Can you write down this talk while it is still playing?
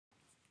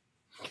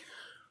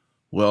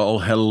Well,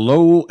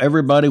 hello,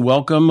 everybody.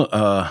 Welcome.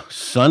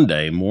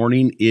 Sunday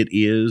morning it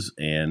is,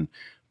 and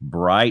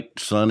bright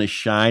sun is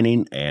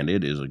shining, and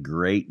it is a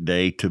great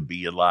day to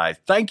be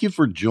alive. Thank you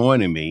for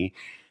joining me.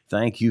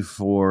 Thank you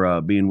for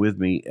being with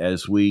me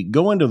as we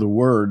go into the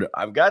Word.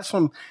 I've got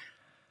some.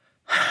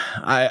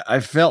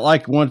 I felt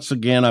like once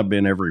again I've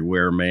been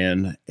everywhere,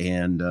 man,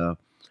 and but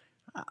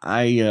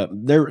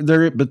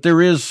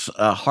there is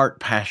a heart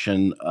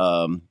passion.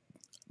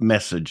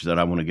 Message that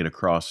I want to get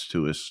across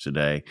to us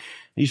today.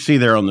 You see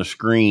there on the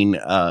screen,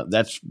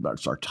 that's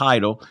our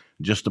title,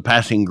 just a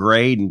passing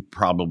grade, and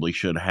probably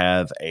should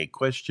have a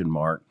question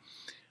mark.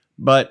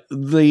 But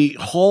the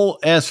whole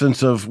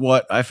essence of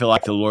what I feel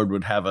like the Lord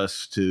would have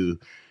us to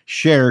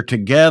share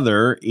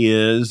together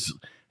is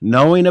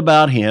knowing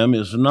about Him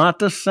is not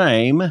the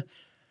same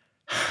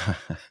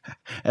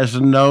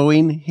as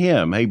knowing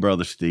Him. Hey,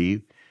 Brother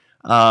Steve.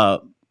 Uh,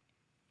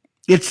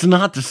 it's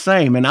not the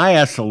same. And I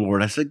asked the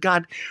Lord, I said,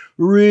 God,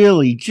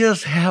 really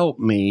just help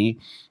me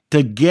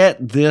to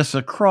get this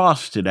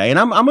across today. And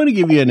I'm going to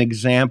give you an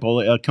example,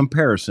 a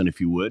comparison,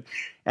 if you would.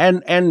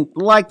 And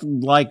like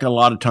a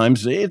lot of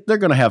times, it's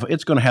going to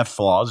have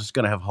flaws. It's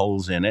going to have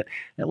holes in it.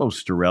 Hello,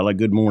 Storella.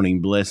 Good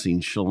morning.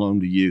 Blessings. Shalom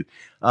to you.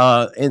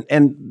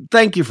 And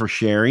thank you for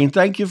sharing.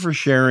 Thank you for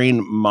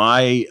sharing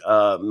my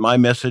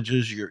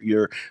messages,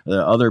 your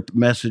other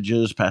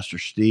messages, Pastor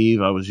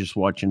Steve. I was just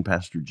watching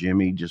Pastor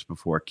Jimmy just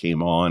before I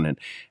came on,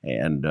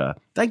 and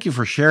thank you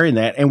for sharing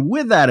that. And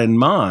with that in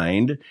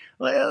mind,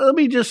 let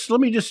me just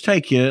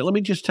take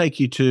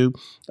you to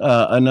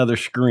another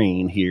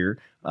screen here.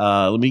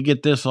 Let me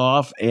get this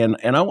off, and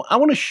I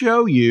want to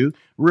show you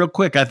real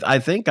quick. I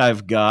think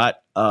I've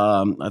got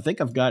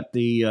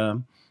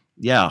the.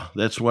 Yeah,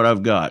 that's what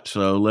I've got.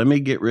 So let me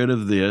get rid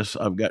of this.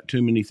 I've got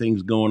too many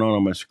things going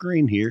on my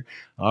screen here.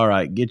 All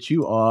right, get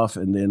you off,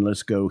 and then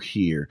let's go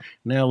here.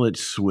 Now let's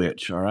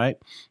switch. All right,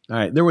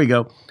 there we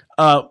go.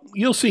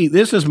 You'll see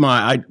this is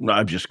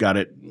I've just got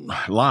it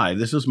live.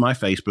 This is my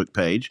Facebook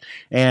page,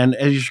 and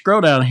as you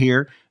scroll down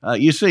here,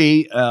 you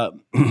see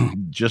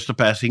just a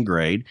passing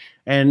grade,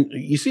 and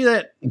you see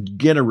that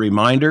get a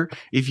reminder.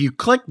 If you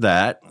click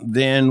that,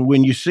 then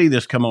when you see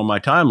this come on my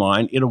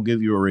timeline, it'll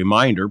give you a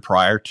reminder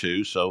prior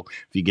to. So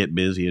if you get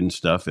busy and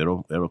stuff,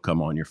 it'll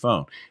come on your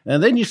phone,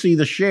 and then you see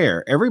the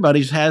share.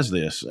 Everybody's has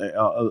this.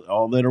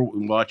 All that are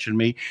watching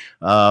me,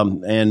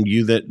 and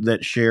you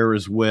that share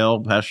as well.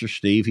 Pastor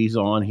Steve, he's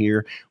on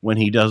here when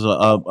he does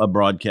a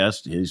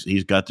broadcast.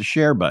 He's got the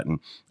share button.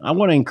 I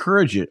want to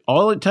encourage you.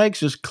 All it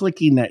takes is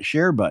clicking that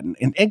share button,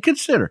 and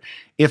consider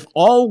if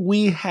all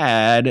we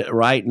had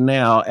right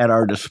now at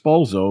our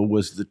disposal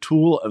was the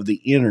tool of the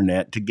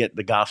internet to get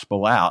the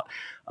gospel out.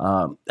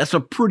 That's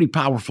a pretty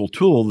powerful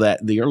tool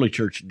that the early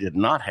church did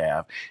not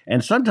have.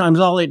 And sometimes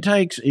all it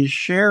takes is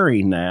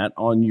sharing that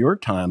on your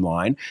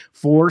timeline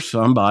for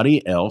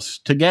somebody else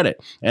to get it.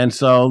 And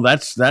so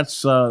that's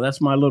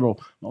my little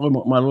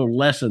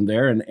lesson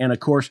there. And of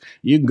course,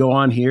 you can go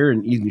on here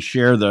and you can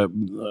share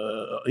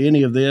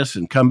any of this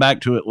and come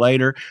back to it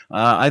later.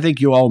 I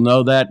think you all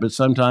know that, but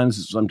sometimes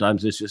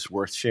it's just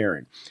worth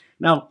sharing.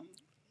 Now,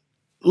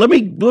 let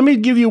me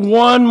give you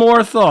one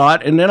more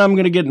thought, and then I'm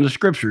going to get into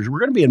scriptures. We're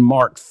going to be in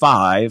Mark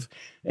 5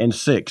 and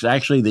 6,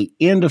 actually the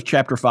end of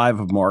chapter 5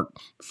 of Mark,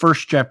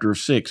 first chapter of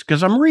 6,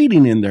 because I'm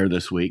reading in there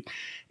this week,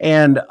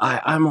 and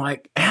I'm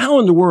like, how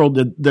in the world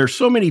did there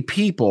so many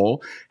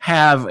people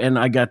have, and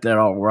I got that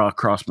all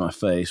across my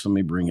face. Let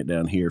me bring it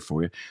down here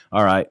for you.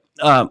 All right.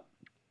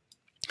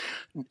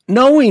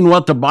 Knowing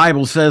what the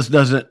Bible says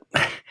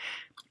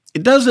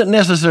it doesn't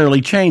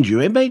necessarily change you.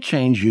 It may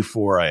change you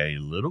for a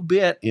little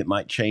bit. It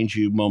might change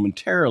you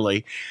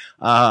momentarily.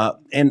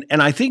 And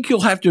I think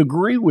you'll have to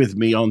agree with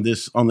me on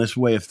this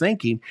way of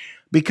thinking,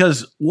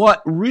 because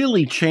what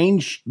really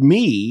changed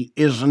me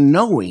is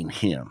knowing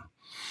Him.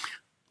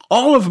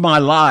 All of my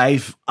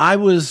life, I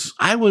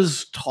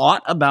was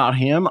taught about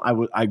Him.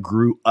 I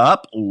grew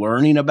up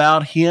learning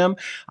about Him.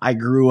 I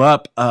grew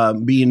up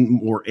being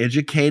more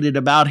educated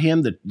about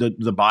Him.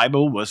 The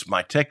Bible was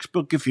my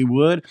textbook, if you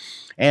would.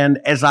 And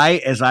as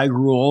I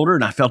grew older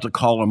and I felt a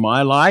call in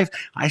my life,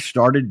 I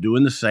started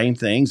doing the same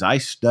things. I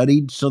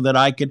studied so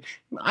I could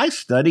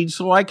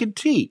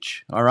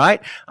teach. All right,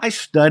 I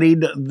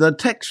studied the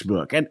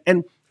textbook, and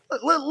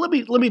let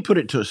me put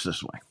it to us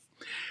this way.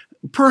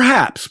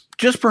 Perhaps,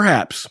 just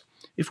perhaps,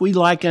 if we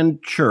liken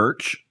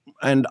church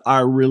and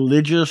our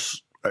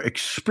religious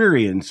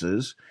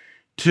experiences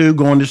to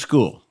going to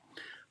school,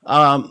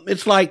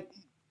 it's like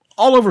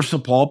all over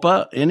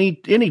Sapulpa,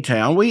 any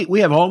town,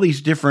 we have all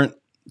these different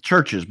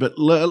churches, but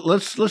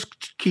let's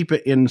keep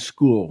it in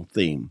school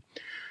theme.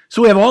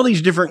 So we have all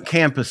these different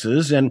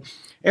campuses, and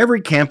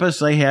every campus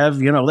they have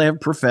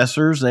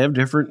professors, they have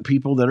different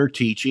people that are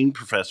teaching,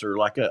 professor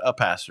like a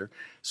pastor.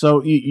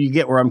 So you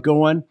get where I'm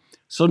going.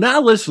 So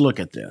now let's look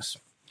at this.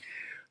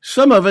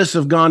 Some of us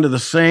have gone to the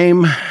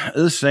same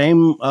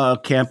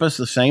campus,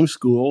 the same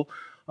school,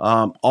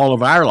 all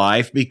of our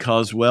life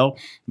because, well,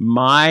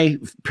 my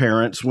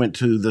parents went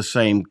to the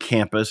same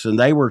campus and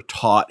they were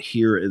taught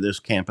here at this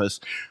campus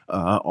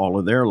all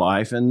of their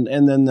life, and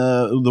then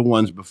the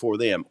ones before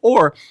them,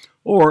 or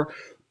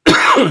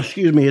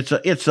excuse me,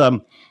 it's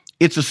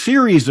a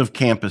series of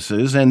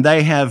campuses, and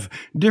they have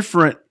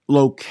different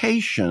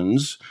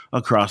locations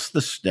across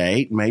the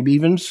state, maybe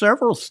even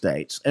several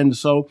states, and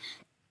so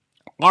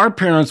our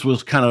parents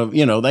was kind of,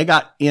 they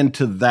got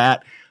into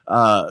that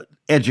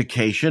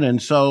education.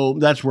 And so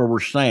that's where we're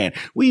staying.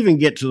 We even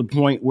get to the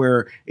point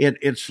where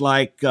it's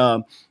like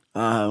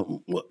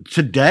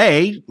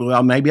today,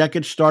 well, maybe I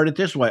could start it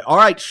this way. All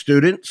right,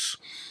 students,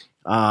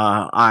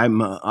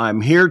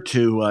 I'm here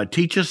to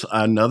teach us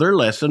another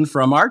lesson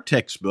from our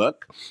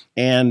textbook.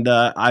 And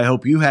I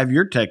hope you have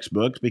your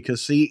textbooks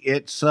because, see,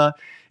 it's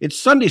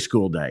Sunday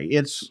school day.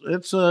 It's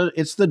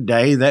the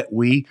day that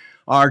we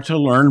are to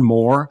learn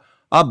more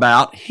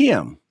about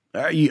him.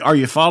 Are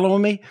you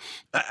following me?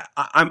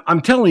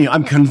 I'm telling you,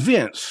 I'm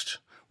convinced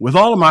with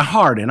all of my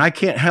heart, and I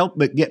can't help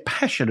but get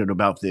passionate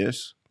about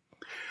this.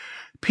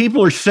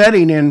 People are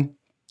sitting in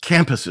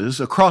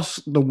campuses across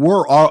the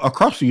world,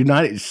 across the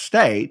United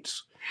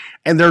States,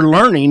 and they're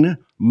learning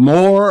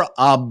more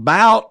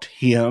about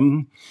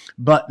him,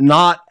 but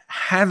not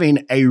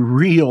having a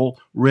real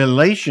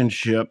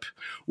relationship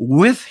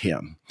with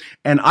him.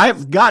 And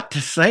I've got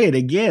to say it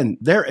again,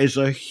 there is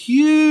a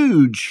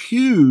huge,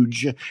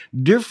 huge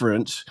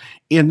difference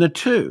in the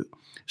two.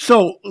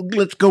 So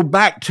let's go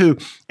back to,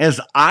 as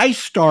I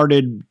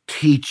started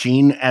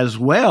teaching as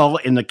well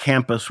in the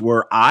campus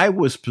where I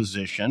was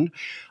positioned,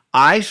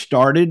 I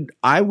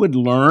would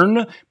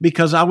learn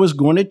because I was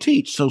going to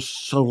teach.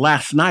 So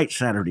last night,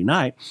 Saturday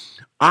night,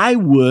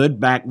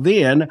 back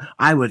then,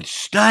 I would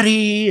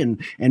study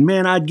and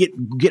man, I'd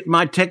get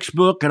my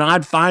textbook and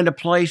I'd find a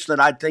place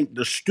that I'd think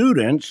the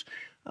students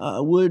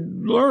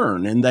would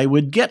learn and they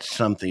would get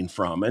something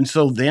from. And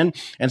so, man,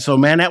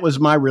 that was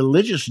my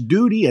religious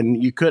duty.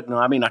 And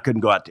I couldn't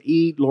go out to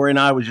eat. Lori and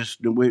I was just,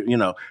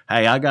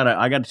 hey, I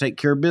gotta take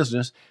care of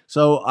business.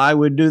 So I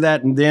would do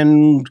that. And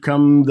then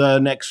come the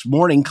next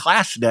morning,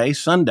 class day,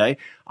 Sunday,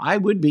 I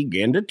would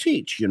begin to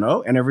teach,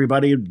 and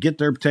everybody would get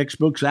their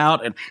textbooks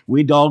out and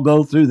we'd all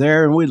go through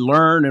there and we'd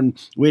learn and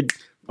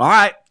all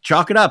right,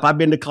 chalk it up. I've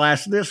been to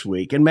class this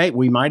week, and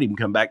we might even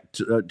come back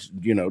to,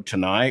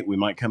 tonight. We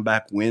might come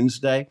back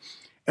Wednesday.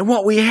 And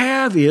what we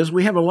have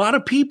a lot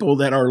of people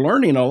that are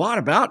learning a lot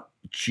about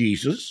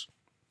Jesus,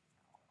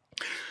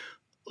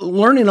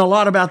 learning a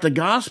lot about the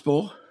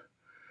gospel,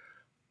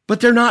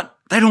 but they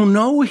don't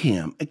know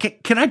him.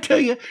 Can I tell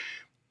you,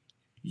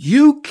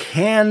 you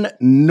can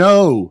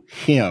know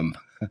him.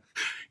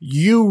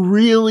 You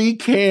really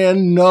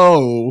can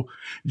know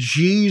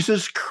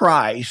Jesus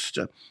Christ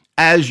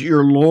as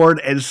your Lord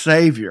and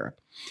Savior.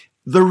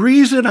 The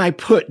reason I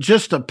put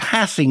just a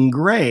passing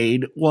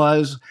grade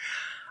was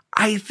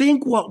I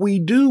think what we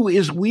do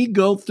is we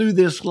go through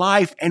this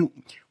life and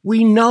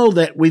we know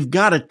that we've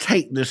got to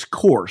take this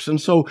course.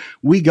 And so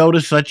we go to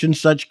such and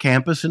such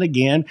campus. And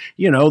again,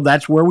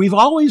 that's where we've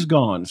always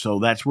gone. So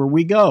that's where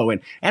we go.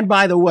 And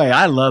by the way,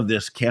 I love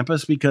this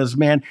campus because,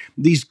 man,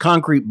 these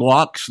concrete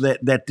blocks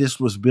that this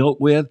was built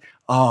with,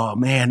 oh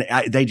man,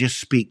 they just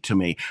speak to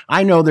me.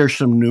 I know there's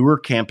some newer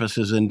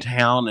campuses in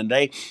town and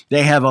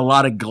they have a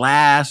lot of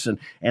glass and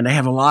they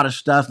have a lot of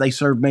stuff. They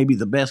serve maybe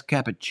the best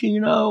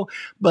cappuccino,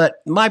 but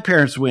my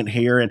parents went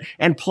here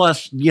and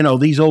plus,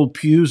 these old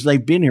pews,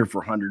 they've been here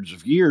for hundreds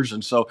of years.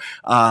 And so,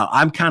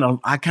 I kind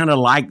of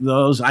like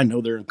those. I know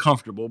they're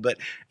uncomfortable, but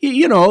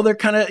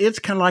it's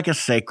kind of like a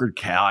sacred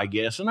cow, I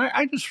guess. And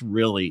I just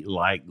really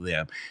like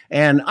them.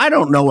 And I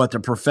don't know what the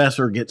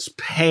professor gets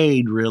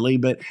paid really,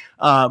 but,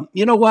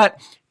 you know what?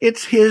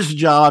 It's his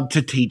job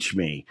to teach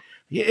me.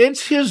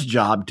 It's his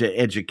job to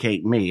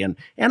educate me, and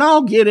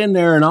I'll get in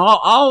there and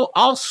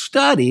I'll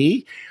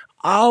study.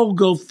 I'll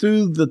go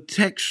through the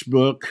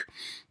textbook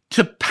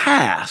to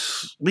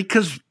pass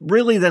because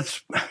really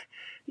that's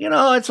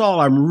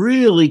all I'm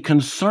really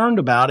concerned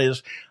about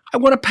is I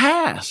want to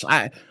pass.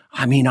 I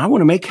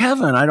want to make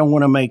heaven. I don't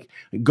want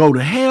to go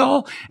to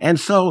hell. And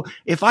so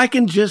if I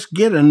can just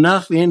get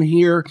enough in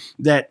here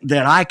that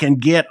I can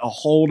get a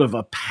hold of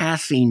a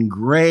passing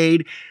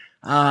grade,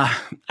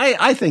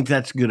 I think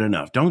that's good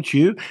enough, don't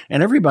you?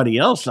 And everybody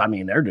else,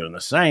 they're doing the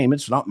same.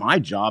 It's not my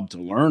job to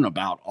learn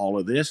about all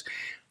of this.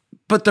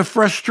 But here's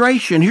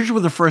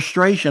where the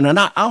frustration, and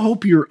I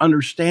hope you're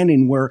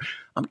understanding where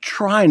I'm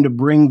trying to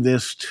bring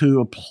this to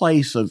a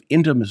place of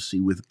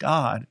intimacy with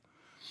God.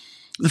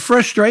 The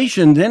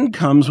frustration then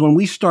comes when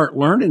we start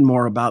learning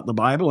more about the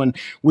Bible and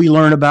we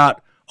learn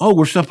about,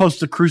 we're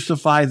supposed to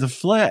crucify the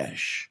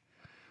flesh.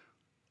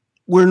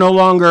 We're no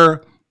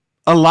longer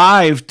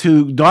alive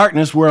to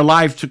darkness, we're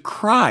alive to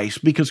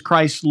Christ because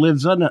Christ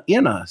lives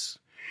in us.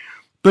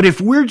 But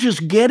if we're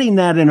just getting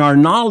that in our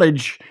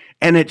knowledge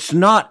and it's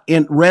not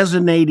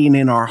resonating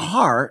in our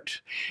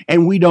heart,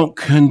 and we don't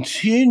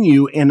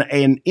continue in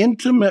an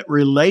intimate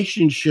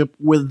relationship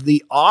with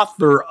the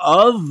author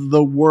of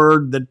the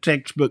word, the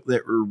textbook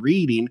that we're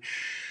reading,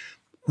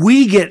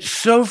 We get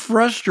so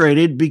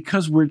frustrated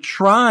because we're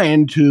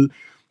trying to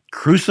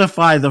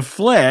crucify the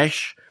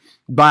flesh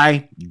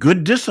by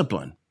good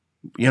discipline.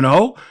 I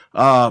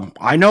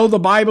know the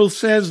Bible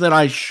says that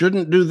I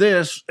shouldn't do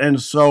this.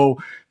 And so,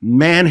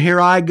 man,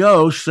 here I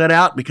go, set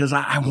out because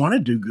I want to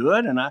do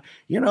good and I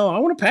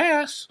want to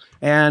pass.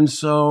 And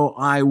so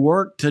I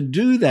work to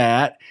do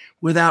that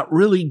without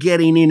really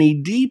getting any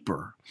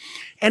deeper.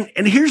 And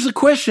here's the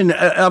question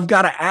I've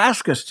got to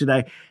ask us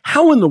today.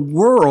 How in the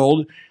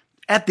world,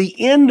 at the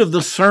end of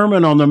the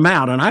Sermon on the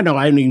Mount, and I know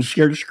I haven't even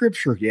shared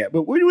scripture yet,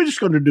 but we're just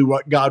going to do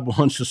what God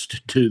wants us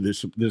to do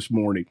this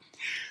morning.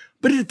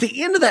 But at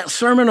the end of that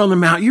Sermon on the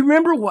Mount, you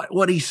remember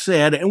what he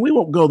said, and we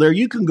won't go there.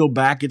 You can go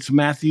back. It's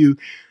Matthew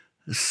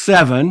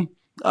 7,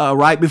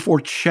 right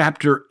before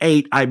chapter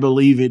 8, I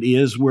believe it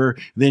is, where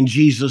then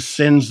Jesus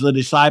sends the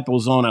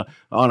disciples on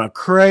a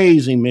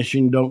crazy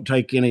mission. Don't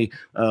take any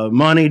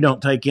money.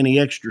 Don't take any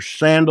extra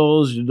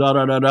sandals,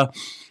 da-da-da-da.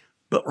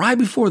 But right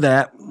before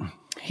that,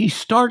 he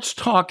starts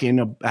talking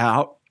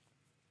about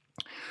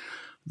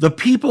the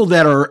people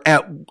that are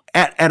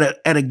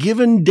at a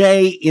given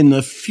day in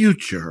the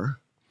future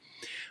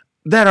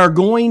that are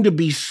going to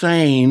be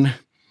saying,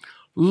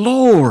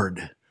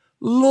 Lord,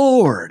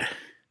 Lord,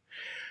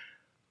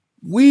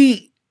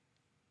 we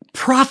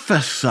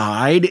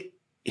prophesied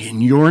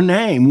in your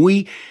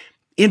name.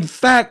 In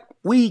fact,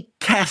 we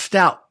cast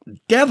out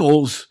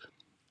devils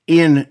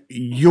in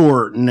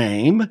your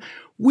name.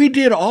 We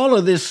did all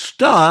of this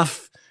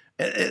stuff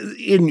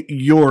in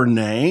your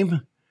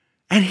name.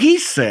 And he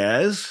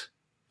says,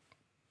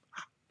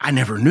 I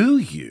never knew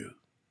you.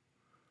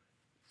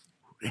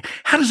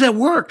 How does that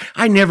work?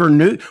 I never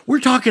knew. We're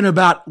talking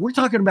about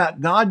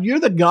God. You're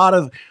the God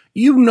of,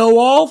 you know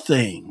all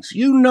things.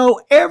 You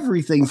know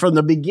everything from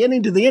the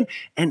beginning to the end.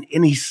 And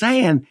he's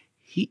saying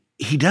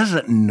he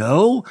doesn't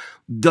know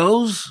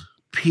those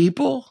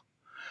people.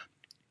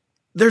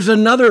 There's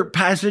another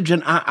passage,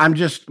 and I'm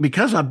just,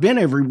 because I've been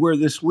everywhere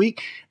this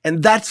week,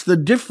 and that's the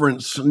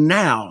difference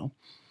now.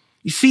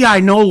 You see, I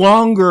no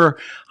longer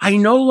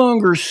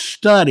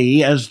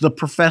study as the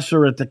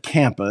professor at the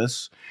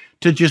campus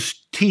to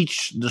just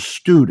teach the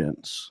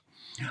students.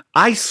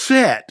 I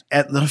sit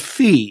at the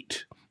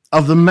feet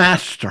of the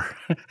master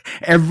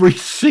every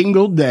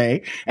single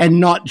day, and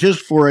not just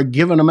for a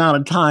given amount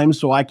of time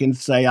so I can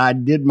say I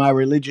did my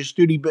religious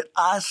duty, but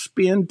I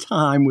spend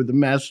time with the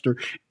master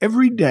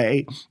every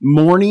day.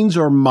 Mornings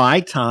are my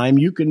time.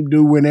 You can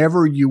do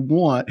whenever you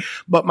want.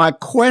 But my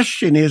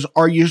question is,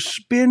 are you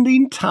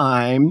spending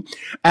time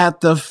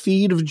at the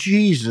feet of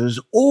Jesus,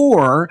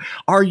 or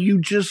are you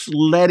just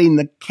letting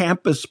the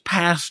campus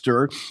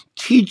pastor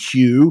teach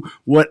you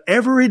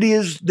whatever it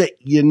is that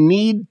you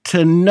need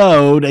to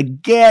know to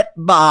get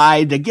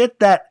by, to get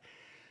that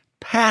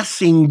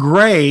passing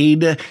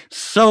grade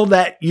so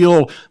that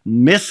you'll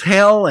miss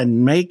hell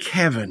and make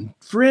heaven?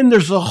 Friend,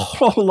 there's a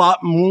whole lot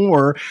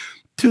more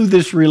to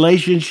this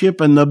relationship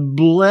and the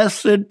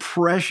blessed,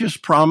 precious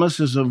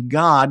promises of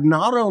God,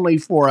 not only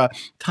for a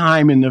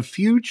time in the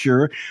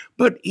future,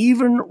 but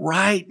even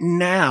right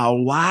now,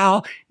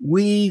 while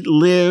we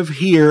live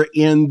here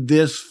in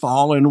this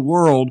fallen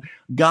world.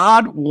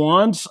 God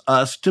wants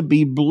us to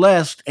be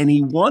blessed, and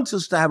he wants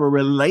us to have a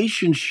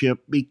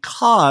relationship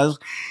because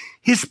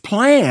his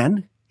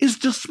plan is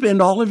to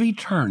spend all of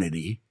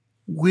eternity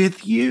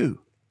with you.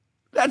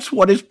 That's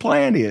what his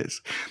plan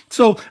is.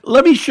 So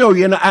let me show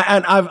you, and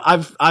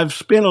I've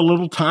spent a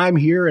little time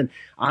here, and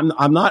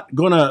I'm not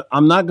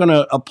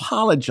gonna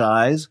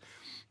apologize,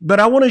 but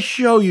I want to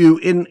show you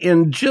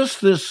in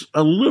just this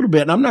a little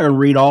bit. And I'm not going to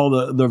read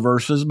all the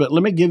verses, but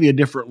let me give you a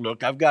different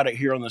look. I've got it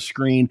here on the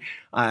screen.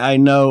 I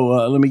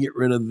know. Let me get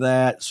rid of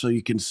that so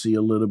you can see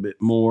a little bit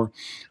more.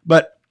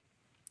 But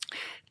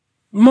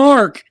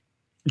Mark.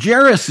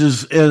 Jairus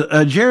is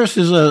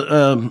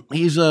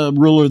he's a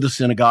ruler of the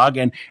synagogue,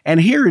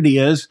 and here it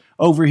is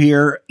over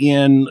here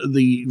in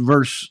the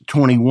verse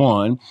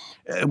 21,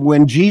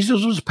 when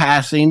Jesus was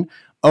passing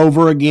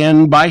over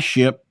again by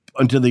ship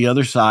unto the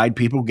other side,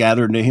 people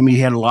gathered to him. He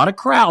had a lot of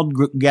crowd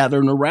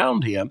gathering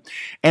around him,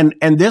 and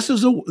this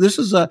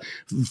is a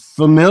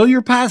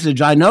familiar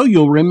passage. I know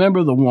you'll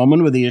remember the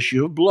woman with the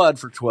issue of blood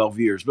for 12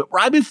 years, but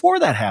right before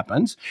that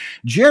happens,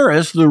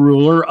 Jairus, the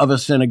ruler of a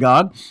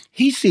synagogue,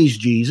 he sees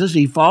Jesus.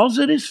 He falls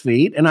at his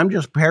feet, and I'm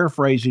just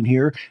paraphrasing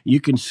here.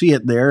 You can see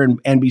it there,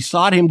 and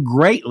besought him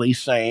greatly,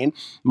 saying,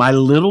 "My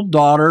little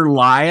daughter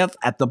lieth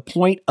at the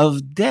point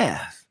of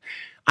death.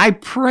 I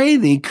pray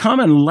thee, come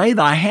and lay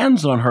thy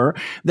hands on her,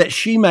 that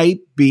she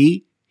may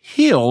be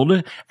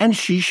healed, and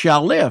she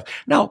shall live."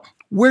 Now,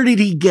 where did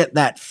he get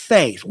that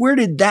faith? Where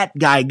did that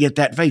guy get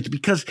that faith?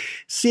 Because,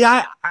 see,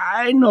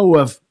 I know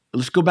of,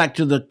 let's go back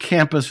to the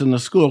campus and the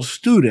school,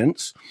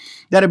 students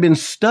that have been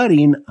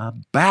studying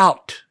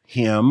about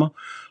him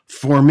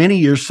for many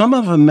years. Some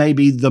of them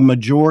maybe the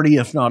majority,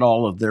 if not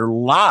all of their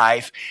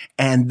life,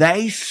 and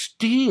they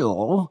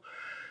still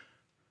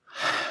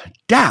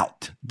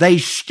doubt. They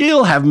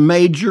still have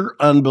major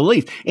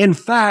unbelief. In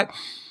fact,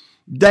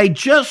 They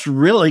just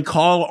really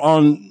call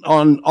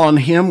on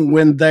him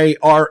when they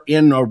are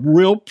in a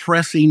real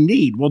pressing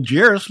need. Well,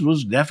 Jairus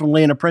was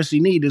definitely in a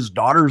pressing need. His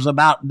daughter's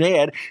about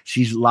dead.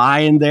 She's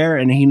lying there,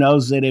 and he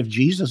knows that if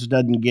Jesus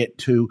doesn't get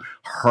to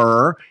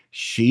her,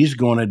 she's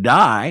going to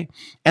die.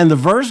 And the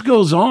verse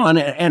goes on,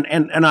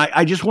 and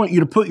I just want you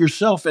to put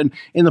yourself in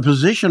the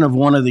position of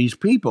one of these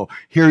people.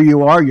 Here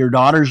you are, your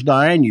daughter's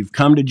dying. You've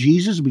come to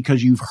Jesus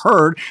because you've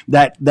heard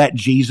that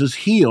Jesus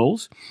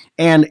heals.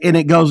 And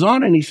it goes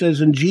on, and he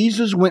says, and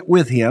Jesus went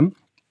with him,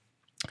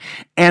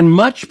 and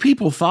much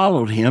people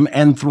followed him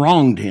and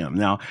thronged him.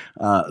 Now,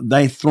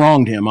 they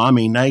thronged him. I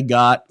mean,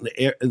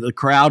 the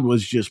crowd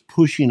was just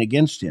pushing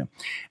against him.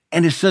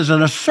 And it says,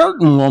 and a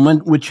certain woman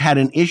which had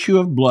an issue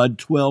of blood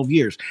 12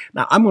 years.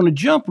 Now, I'm going to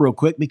jump real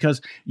quick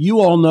because you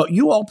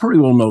all pretty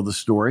well know the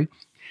story.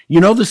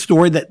 You know the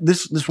story that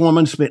this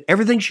woman spent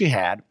everything she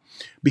had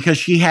because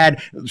she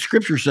had,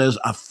 Scripture says,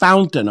 a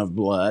fountain of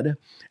blood.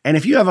 And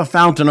if you have a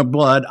fountain of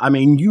blood, I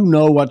mean, you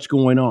know what's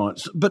going on.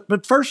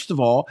 But first of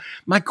all,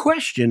 my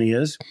question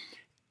is,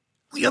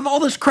 we have all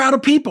this crowd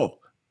of people.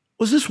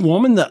 Was this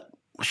woman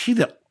was she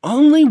the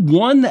only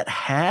one that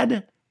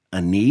had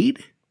a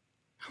need?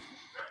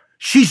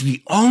 She's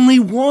the only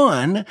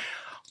one.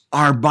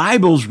 Our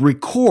Bibles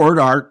record,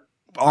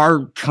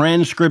 our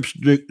transcripts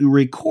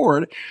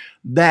record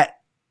that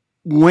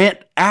went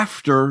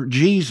after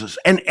Jesus.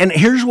 And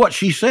here's what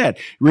she said.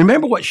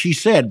 Remember what she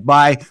said.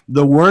 By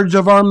the words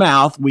of our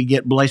mouth, we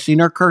get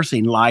blessing or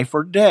cursing, life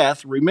or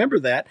death. Remember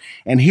that.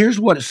 And here's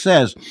what it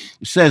says.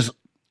 It says,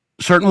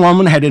 certain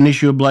woman had an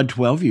issue of blood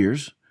 12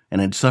 years and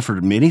had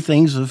suffered many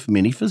things of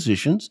many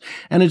physicians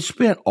and had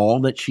spent all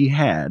that she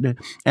had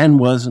and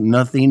was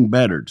nothing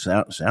bettered.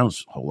 Sounds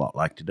a whole lot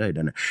like today,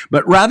 doesn't it?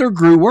 But rather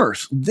grew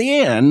worse.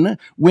 Then,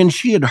 when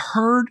she had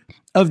heard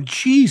of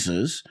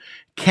Jesus,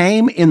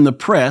 came in the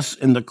press,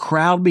 in the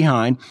crowd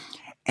behind,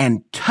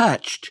 and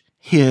touched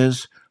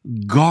his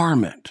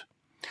garment.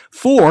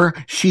 For,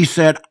 she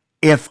said,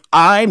 if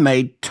I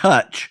may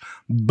touch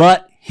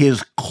but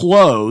his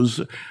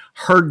clothes,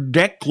 her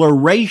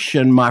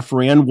declaration, my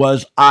friend,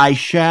 was, I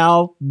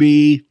shall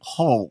be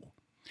whole.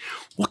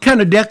 What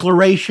kind of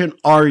declaration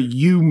are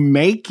you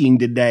making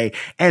today?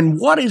 And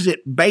what is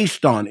it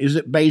based on? Is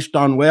it based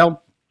on,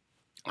 well,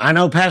 I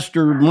know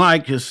Pastor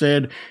Mike has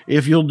said,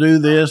 if you'll do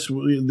this,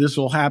 this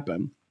will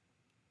happen.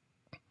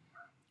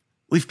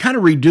 We've kind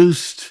of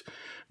reduced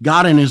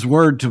God and his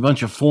word to a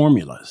bunch of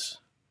formulas.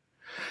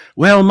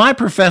 Well, my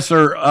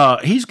professor,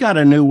 he's got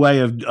a new way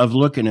of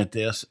looking at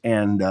this,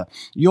 and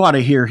you ought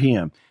to hear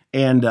him.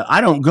 And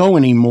I don't go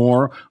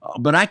anymore,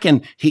 but I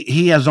can.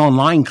 He has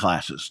online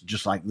classes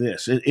just like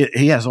this.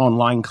 He has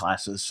online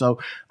classes, so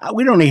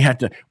we don't even have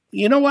to.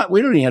 You know what?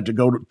 We don't even have to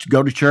go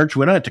to church.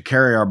 We don't have to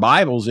carry our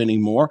Bibles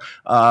anymore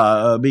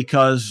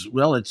because,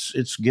 well,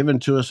 it's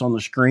given to us on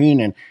the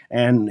screen,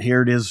 and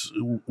here it is.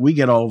 We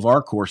get all of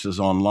our courses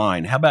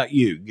online. How about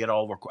you? Get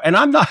all of our and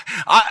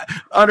I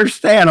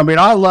understand. I mean,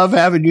 I love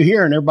having you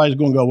here, and everybody's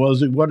going to go, well,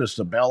 what is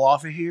the bell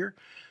off of here?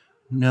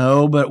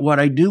 No, but what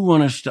I do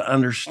want us to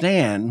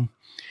understand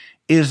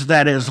is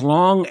that as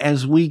long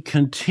as we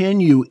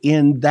continue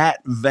in that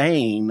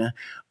vein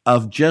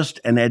of just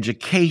an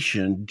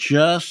education,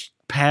 just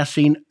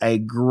passing a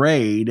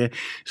grade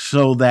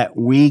so that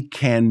we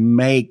can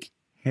make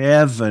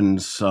heaven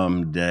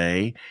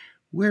someday,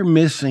 we're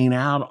missing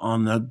out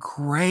on the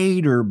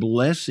greater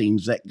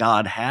blessings that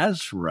God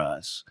has for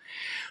us.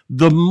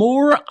 The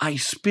more I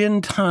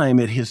spend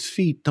time at his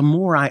feet, the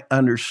more I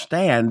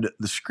understand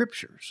the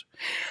scriptures.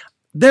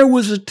 There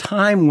was a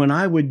time when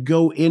I would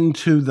go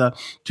into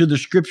the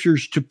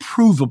scriptures to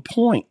prove a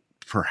point,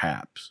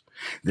 perhaps.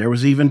 There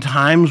was even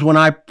times when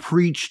I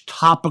preached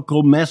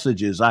topical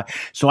messages.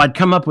 So I'd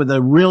come up with a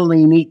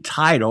really neat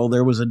title.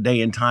 There was a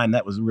day and time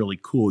that was really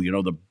cool,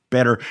 the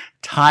better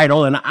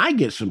title, and I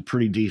get some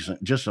pretty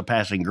decent, just a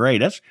passing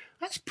grade. That's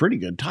a pretty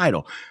good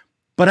title.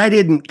 But I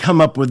didn't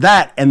come up with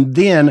that and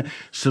then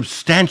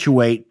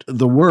substantiate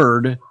the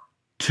word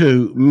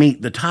to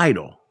meet the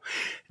title.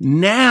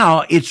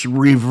 Now it's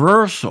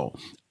reversal.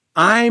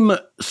 I'm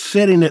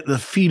sitting at the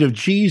feet of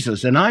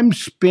Jesus and I'm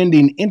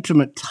spending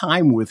intimate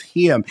time with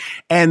him.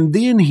 And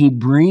then he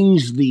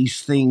brings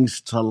these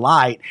things to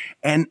light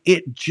and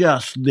it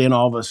just then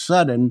all of a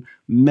sudden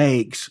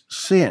makes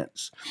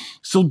sense.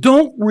 So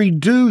don't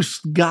reduce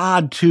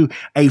God to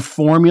a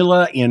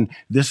formula in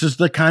this is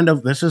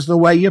the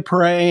way you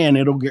pray and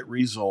it'll get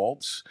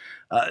results.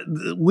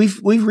 We've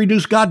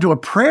reduced God to a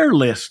prayer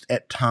list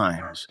at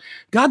times.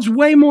 God's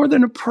way more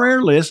than a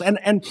prayer list.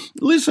 And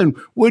listen,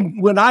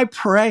 when I'm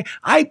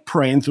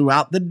praying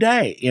throughout the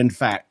day. In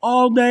fact,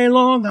 all day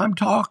long, I'm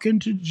talking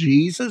to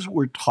Jesus.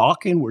 We're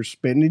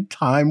spending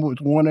time with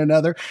one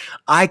another.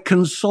 I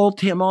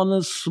consult him on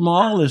the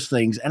smallest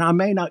things, and I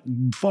may not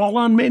fall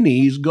on my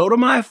knees, go to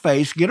my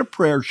face, get a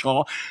prayer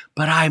shawl,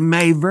 but I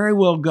may very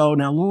well go,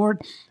 now,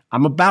 Lord,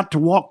 I'm about to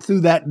walk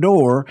through that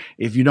door.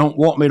 If you don't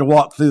want me to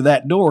walk through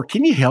that door,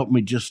 can you help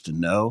me just to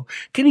know?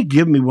 Can you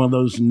give me one of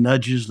those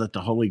nudges that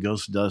the Holy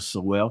Ghost does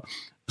so well?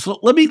 So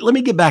let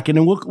me get back, and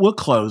then we'll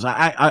close.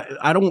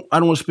 I don't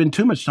want to spend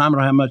too much time. I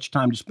don't have much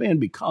time to spend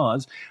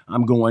because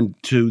I'm going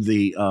to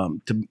the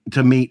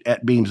to meet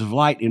at Beams of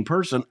Light in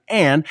person,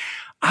 and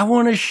I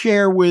want to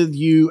share with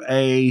you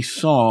a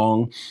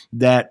song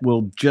that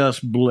will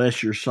just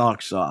bless your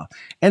socks off.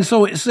 And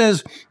so it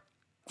says,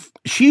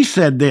 she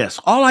said this,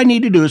 all I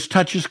need to do is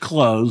touch his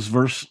clothes,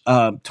 verse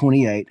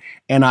 28,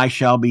 and I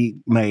shall be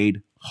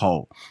made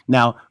whole.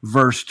 Now,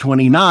 verse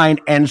 29,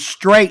 and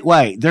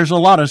straightway. There's a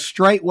lot of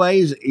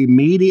straightways,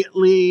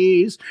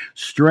 immediately,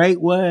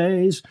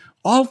 straightways,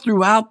 all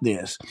throughout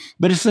this.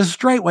 But it says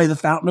straightway, the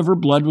fountain of her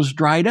blood was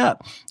dried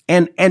up.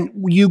 And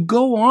you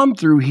go on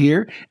through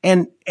here,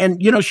 and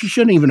she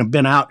shouldn't even have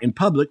been out in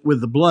public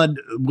with the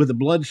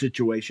blood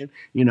situation.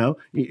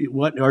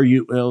 What are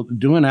you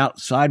doing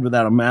outside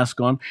without a mask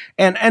on?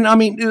 And I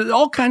mean,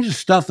 all kinds of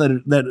stuff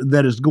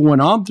that is going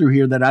on through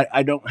here that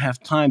I don't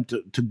have time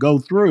to go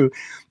through.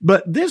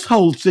 But this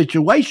whole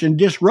situation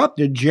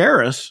disrupted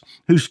Jairus,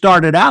 who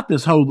started out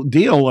this whole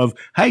deal of,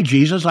 hey,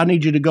 Jesus, I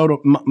need you to go to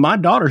my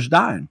daughter's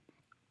dying.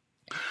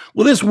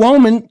 Well, this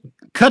woman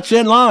cuts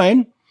in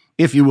line,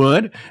 if you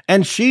would,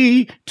 and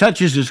she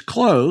touches his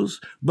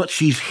clothes, but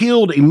she's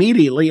healed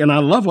immediately. And I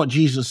love what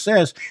Jesus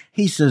says.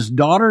 He says,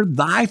 daughter,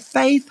 thy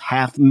faith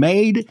hath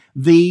made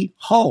thee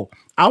whole.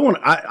 I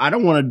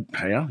don't want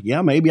to,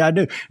 yeah, maybe I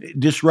do,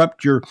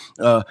 disrupt your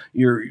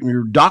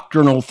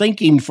doctrinal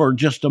thinking for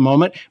just a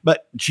moment,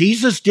 but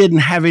Jesus didn't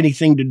have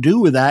anything to do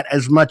with that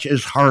as much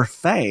as her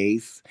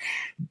faith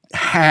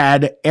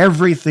had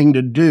everything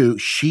to do.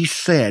 She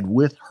said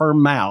with her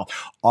mouth,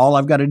 all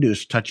I've got to do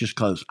is touch his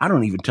clothes. I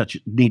don't even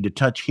need to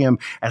touch him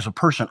as a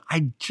person.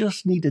 I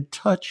just need to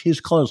touch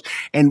his clothes.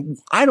 And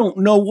I don't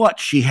know what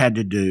she had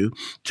to do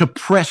to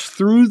press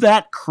through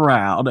that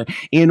crowd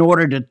in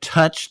order to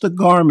touch the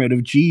garment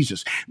of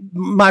Jesus.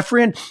 My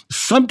friend,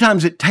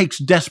 sometimes it takes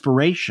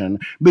desperation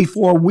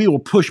before we will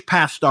push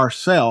past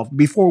ourselves,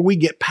 before we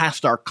get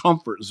past our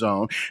comfort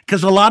zone.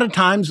 Because a lot of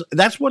times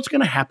that's what's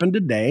going to happen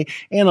today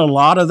in a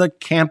lot of the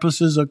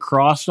campuses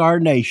across our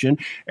nation.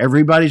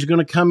 Everybody's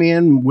going to come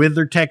in with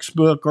their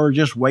textbook or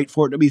just wait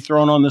for it to be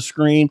thrown on the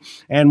screen,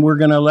 and we're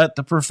going to let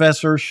the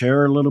professor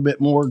share a little bit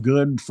more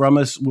good for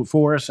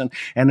us, and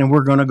then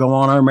we're going to go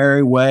on our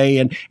merry way,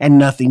 and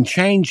nothing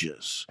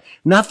changes.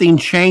 Nothing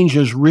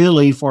changes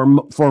really for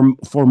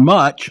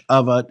much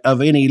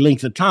of any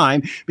length of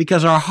time,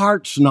 because our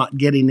heart's not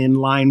getting in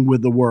line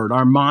with the word.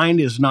 Our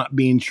mind is not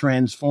being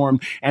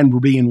transformed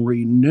and being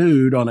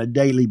renewed on a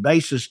daily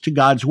basis to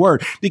God's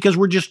word, because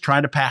we're just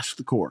trying to pass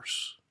the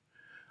course.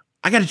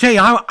 I got to tell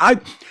you,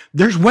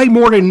 there's way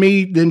more in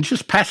me than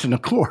just passing a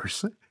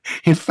course.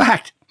 In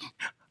fact,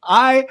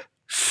 I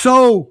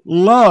so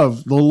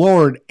love the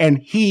Lord, and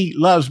He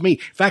loves me.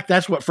 In fact,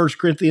 that's what 1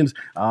 Corinthians,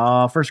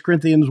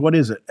 what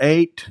is it?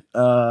 8,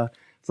 1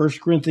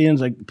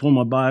 Corinthians, I pull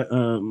my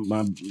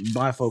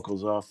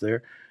bifocals off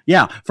there.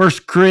 Yeah, 1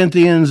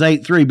 Corinthians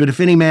 8:3. But if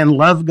any man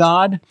love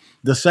God,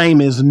 the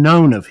same is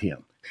known of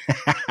him.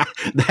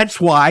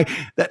 That's why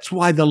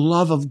the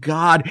love of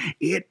God,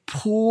 it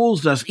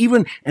pulls us.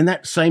 Even, and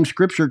that same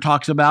scripture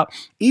talks about,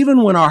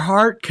 even when our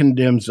heart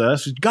condemns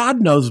us, God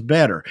knows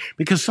better.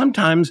 Because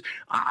sometimes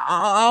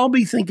I'll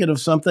be thinking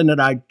of something that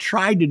I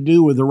tried to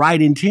do with the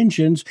right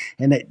intentions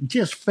and it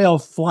just fell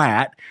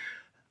flat.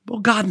 Well,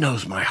 God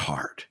knows my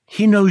heart.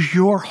 He knows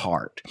your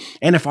heart.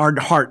 And if our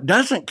heart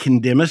doesn't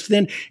condemn us,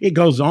 then it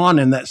goes on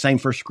in that same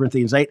 1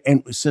 Corinthians 8,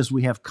 and it says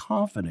we have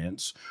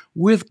confidence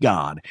with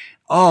God.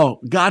 Oh,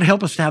 God,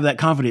 help us to have that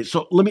confidence.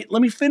 So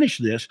let me finish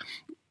this.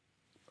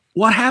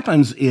 What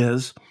happens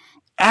is,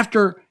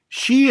 after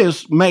she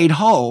is made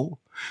whole,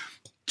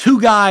 2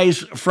 guys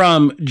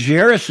from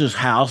Jairus'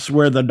 house,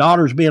 where the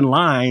daughter's being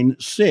lying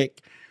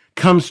sick,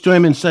 comes to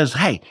him and says,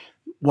 hey,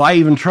 why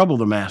even trouble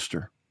the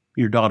master?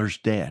 Your daughter's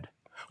dead.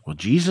 Well,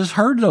 Jesus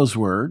heard those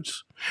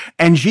words,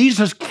 and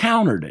Jesus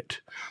countered it.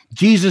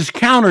 Jesus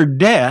countered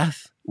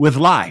death with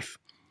life.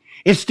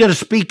 Instead of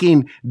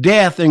speaking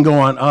death and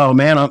going, oh,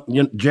 man,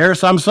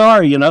 Jairus, I'm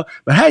sorry,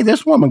 but hey,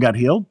 this woman got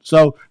healed,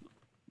 so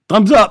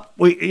thumbs up.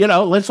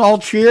 Let's all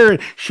cheer.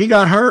 She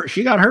got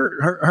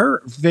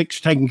her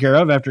fix taken care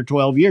of after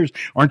 12 years.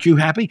 Aren't you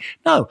happy?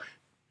 No.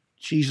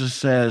 Jesus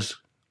says,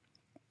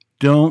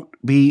 don't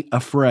be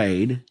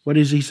afraid. What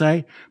does he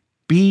say?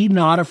 Be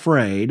not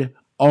afraid,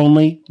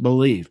 only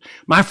believe.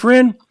 My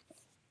friend,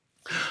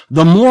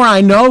 the more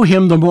I know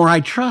him, the more I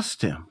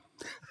trust him.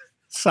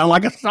 Sound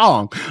like a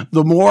song.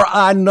 The more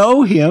I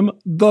know him,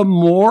 the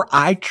more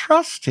I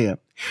trust him.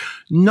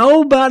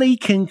 Nobody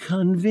can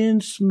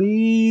convince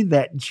me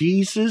that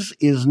Jesus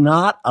is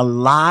not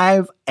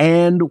alive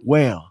and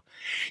well.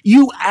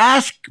 You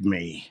ask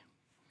me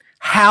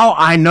how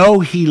I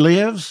know he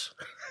lives.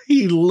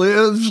 He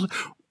lives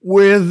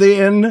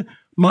within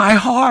my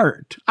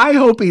heart. I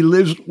hope he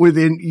lives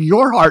within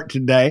your heart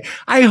today.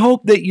 I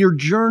hope that your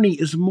journey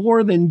is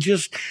more than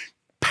just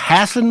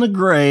passing the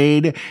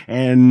grade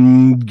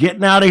and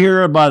getting out of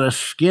here by the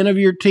skin of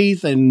your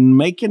teeth and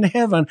making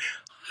heaven.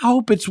 I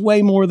hope it's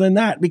way more than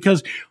that,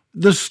 because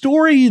the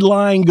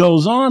storyline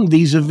goes on.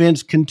 These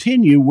events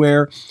continue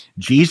where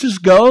Jesus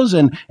goes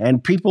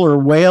and people are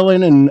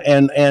wailing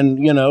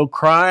and you know,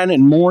 crying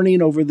and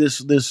mourning over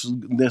this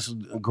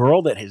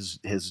girl that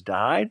has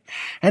died.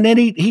 And then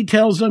he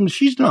tells them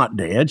she's not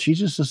dead, she's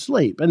just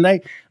asleep. And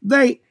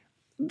they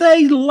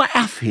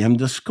laugh him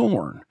to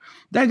scorn.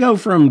 They go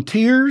from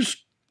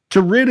tears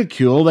to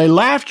ridicule. They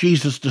laugh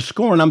Jesus to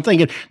scorn. I'm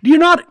thinking, you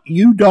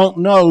don't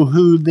know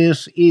who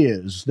this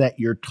is that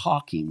you're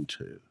talking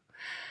to.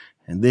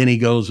 And then he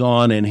goes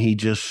on and he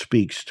just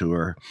speaks to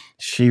her.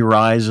 She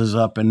rises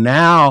up, and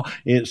now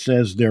it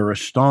says they're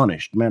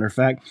astonished. Matter of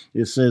fact,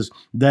 it says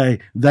they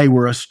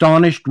were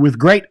astonished with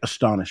great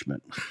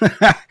astonishment.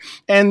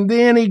 And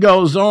then he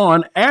goes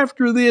on.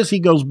 After this, he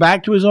goes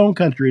back to his own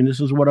country, and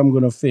this is what I'm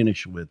going to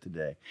finish with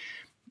today.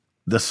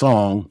 The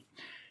song.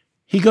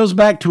 He goes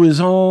back to his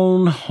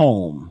own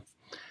home.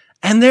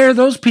 And there,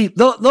 those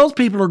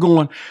people are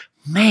going,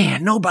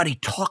 man, nobody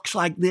talks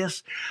like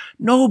this.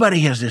 Nobody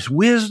has this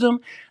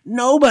wisdom.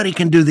 Nobody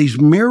can do these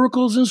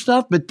miracles and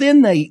stuff. But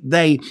then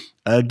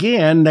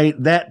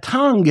that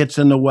tongue gets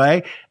in the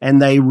way,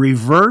 and they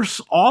reverse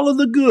all of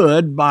the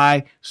good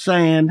by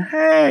saying,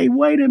 hey,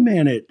 wait a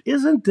minute.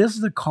 Isn't this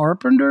the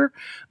carpenter,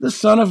 the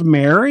son of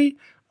Mary,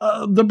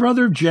 the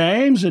brother of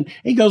James? And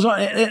he goes on,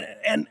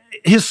 and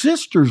his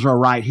sisters are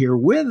right here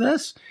with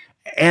us.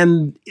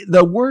 And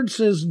the word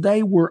says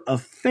they were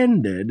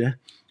offended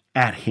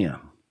at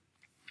him.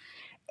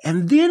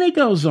 And then it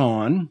goes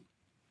on,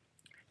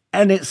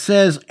 and it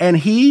says, and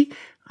he,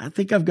 I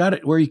think I've got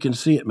it where you can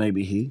see it,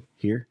 maybe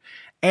here.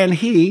 And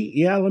he,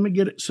 yeah, let me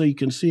get it so you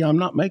can see I'm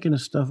not making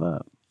this stuff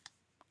up.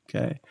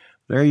 Okay,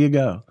 there you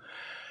go.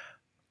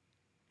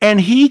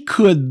 And he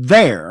could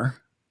there,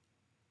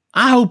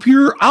 I hope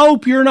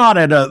you're not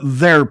at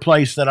their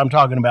place that I'm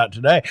talking about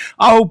today.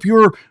 I hope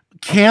your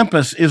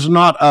campus is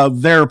not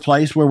their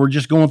place where we're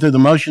just going through the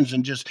motions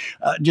and just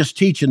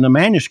teaching the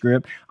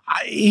manuscript.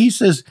 He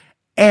says,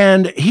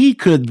 and he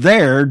could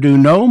there do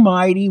no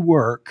mighty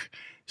work,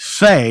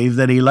 save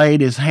that he laid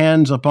his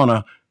hands upon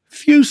a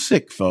few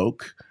sick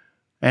folk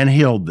and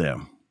healed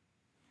them.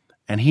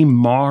 And he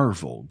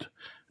marveled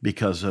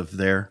because of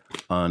their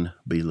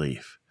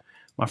unbelief.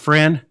 My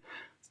friend,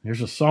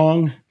 there's a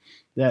song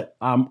that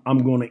I'm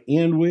going to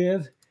end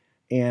with.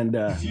 And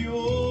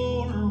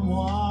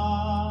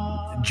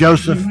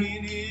Joseph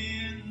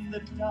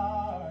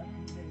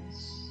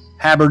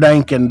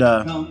Haberdank and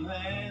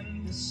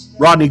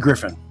Rodney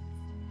Griffin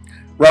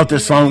wrote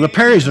this song. The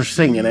Perrys are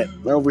singing it.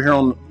 They're over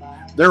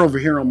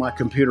here on my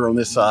computer on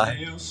this side.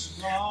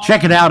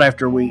 Check it out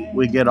after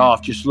we get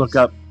off. Just look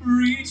up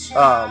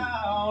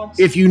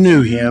If You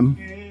Knew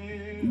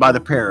Him by the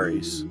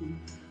Perrys,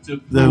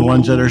 the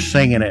ones that are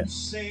singing it.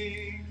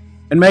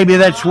 And maybe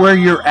that's where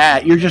you're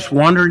at. You're just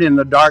wandering in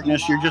the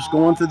darkness. You're just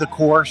going through the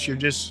course. You're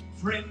just...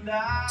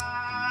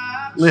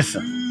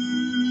 Listen.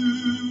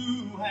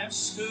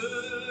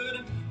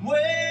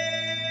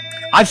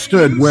 I've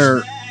stood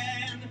where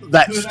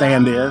that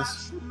stand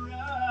is,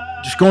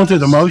 just going through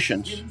the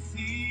motions.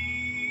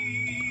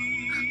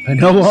 But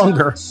no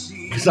longer,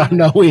 because I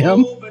know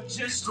him.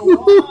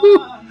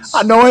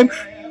 I know him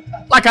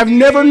like I've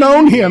never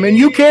known him, and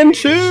you can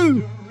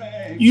too.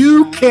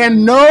 You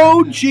can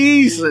know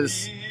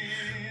Jesus.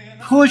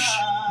 Push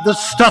the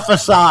stuff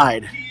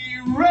aside.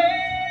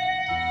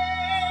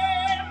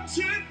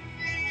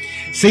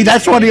 See,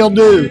 that's what he'll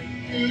do.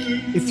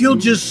 If you'll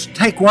just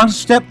take one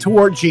step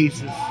toward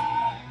Jesus,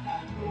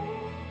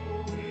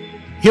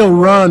 he'll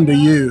run to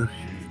you,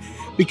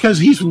 because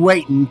he's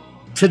waiting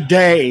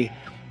today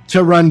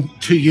to run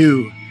to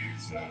you,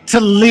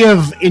 to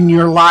live in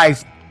your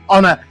life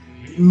on a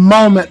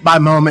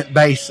moment-by-moment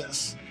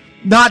basis,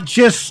 not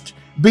just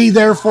be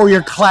there for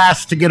your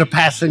class to get a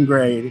passing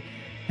grade.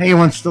 He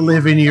wants to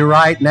live in you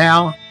right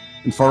now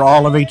and for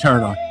all of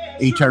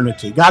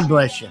eternity. God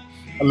bless you.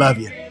 I love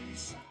you.